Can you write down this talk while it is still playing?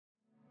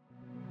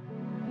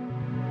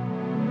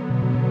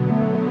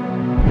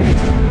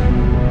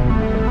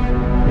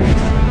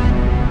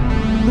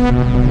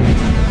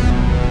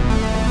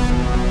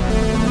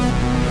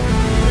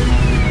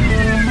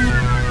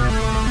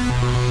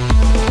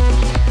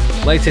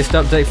Latest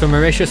update from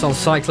Mauritius on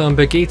Cyclone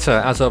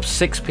Berguitta. As of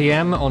 6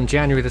 PM on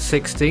January the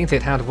 16th,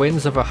 it had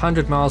winds of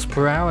 100 miles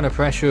per hour and a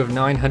pressure of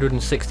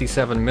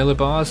 967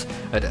 millibars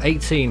at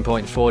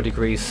 18.4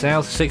 degrees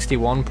south,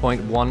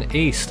 61.1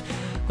 east.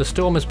 The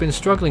storm has been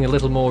struggling a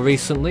little more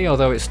recently,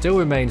 although it still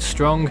remains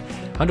strong.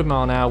 100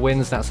 mile an hour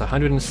winds, that's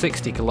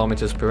 160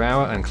 kilometers per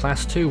hour, and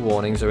Class 2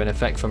 warnings are in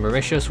effect for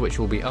Mauritius, which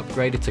will be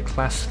upgraded to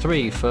Class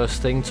 3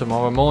 first thing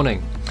tomorrow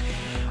morning.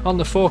 On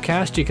the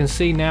forecast, you can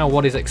see now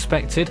what is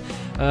expected.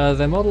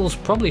 The model's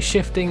probably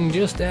shifting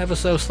just ever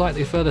so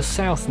slightly further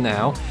south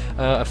now,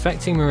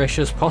 affecting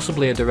Mauritius,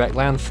 possibly a direct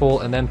landfall,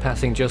 and then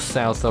passing just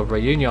south of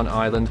Réunion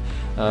Island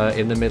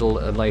in the middle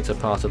and later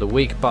part of the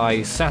week.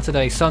 By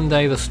Saturday,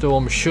 Sunday, the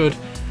storm should,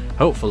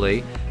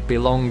 hopefully, be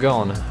long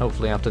gone,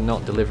 hopefully after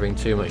not delivering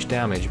too much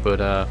damage,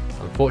 but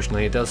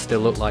unfortunately it does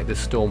still look like this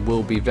storm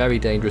will be very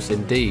dangerous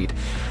indeed.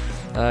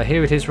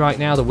 Here it is right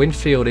now. The wind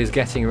field is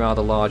getting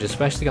rather large,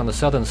 especially on the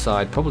southern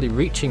side, probably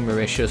reaching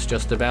Mauritius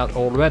just about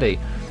already.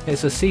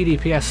 It's a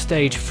CDPS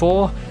stage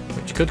 4,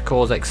 which could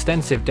cause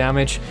extensive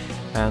damage,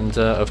 and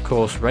of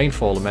course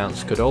rainfall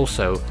amounts could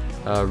also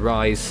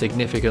rise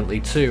significantly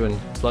too,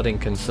 and flooding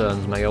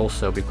concerns may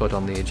also be put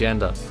on the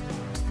agenda.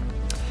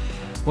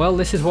 Well,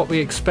 this is what we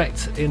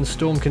expect in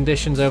storm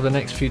conditions over the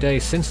next few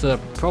days, since they're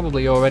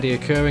probably already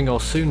occurring or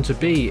soon to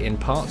be in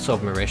parts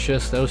of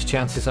Mauritius. Those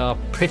chances are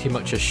pretty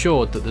much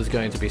assured that there's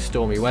going to be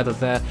stormy weather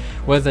there.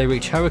 Whether they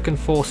reach hurricane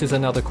force is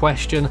another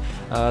question.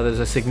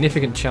 There's a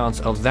significant chance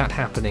of that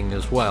happening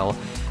as well,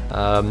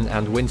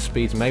 and wind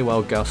speeds may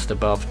well gust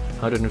above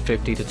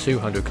 150 to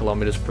 200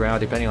 kilometers per hour,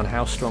 depending on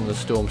how strong the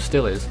storm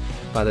still is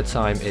by the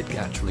time it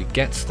actually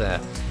gets there.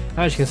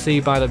 As you can see,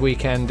 by the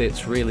weekend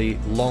it's really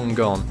long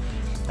gone,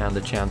 and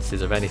the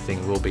chances of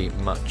anything will be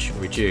much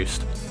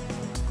reduced.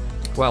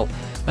 Well,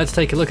 let's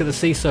take a look at the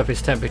sea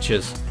surface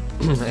temperatures.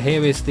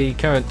 Here is the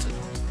current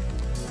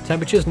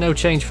temperatures, no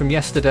change from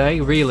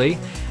yesterday really.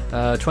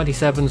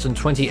 27s and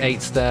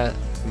 28s there,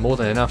 more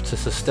than enough to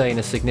sustain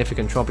a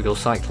significant tropical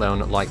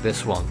cyclone like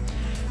this one.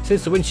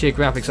 Since the wind shear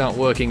graphics aren't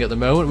working at the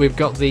moment, we've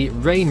got the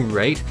rain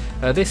rate.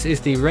 This is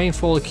the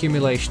rainfall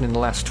accumulation in the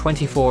last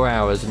 24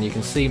 hours, and you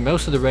can see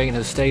most of the rain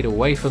has stayed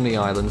away from the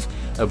islands,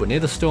 but near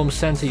the storm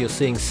centre you're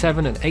seeing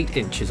 7 and 8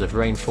 inches of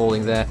rain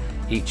falling there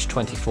each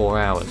 24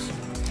 hours.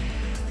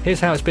 Here's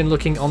how it's been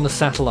looking on the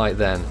satellite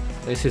then.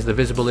 This is the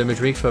visible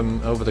imagery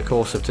from over the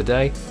course of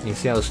today. You can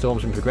see how the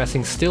storm's been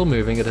progressing, still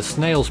moving at a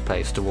snail's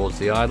pace towards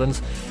the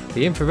islands.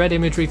 The infrared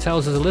imagery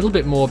tells us a little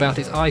bit more about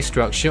its eye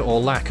structure, or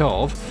lack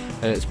of.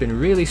 It's been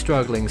really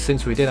struggling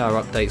since we did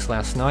our updates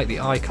last night. The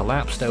eye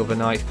collapsed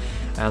overnight,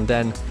 and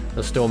then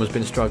the storm has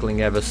been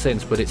struggling ever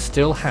since, but it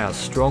still has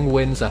strong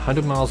winds,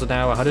 100 miles an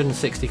hour,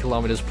 160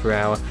 kilometers per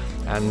hour,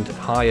 and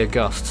higher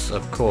gusts,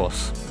 of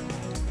course.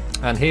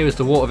 And here is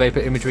the water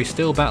vapor imagery,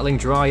 still battling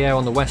dry air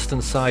on the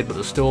western side, but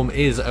the storm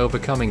is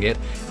overcoming it,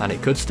 and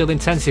it could still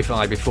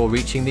intensify before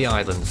reaching the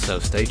islands, so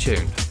stay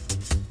tuned.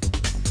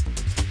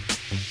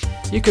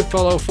 You could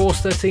follow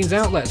Force 13's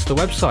outlets, the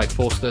website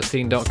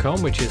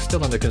force13.com, which is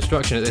still under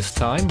construction at this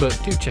time, but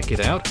do check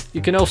it out.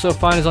 You can also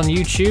find us on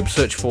YouTube,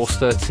 search Force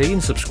 13,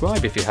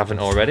 subscribe if you haven't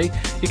already.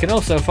 You can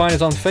also find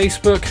us on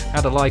Facebook,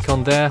 add a like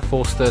on there,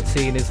 Force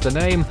 13 is the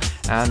name,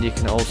 and you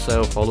can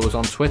also follow us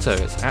on Twitter,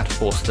 it's at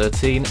Force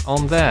 13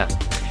 on there.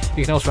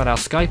 You can also add our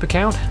Skype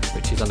account,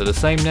 which is under the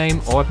same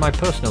name, or add my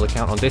personal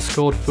account on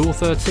Discord,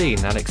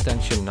 Fool13, and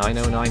extension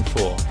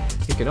 9094.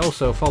 You can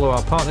also follow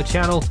our partner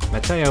channel,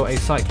 Meteo a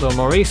Cyclone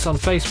Maurice on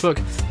Facebook,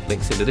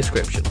 links in the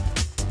description.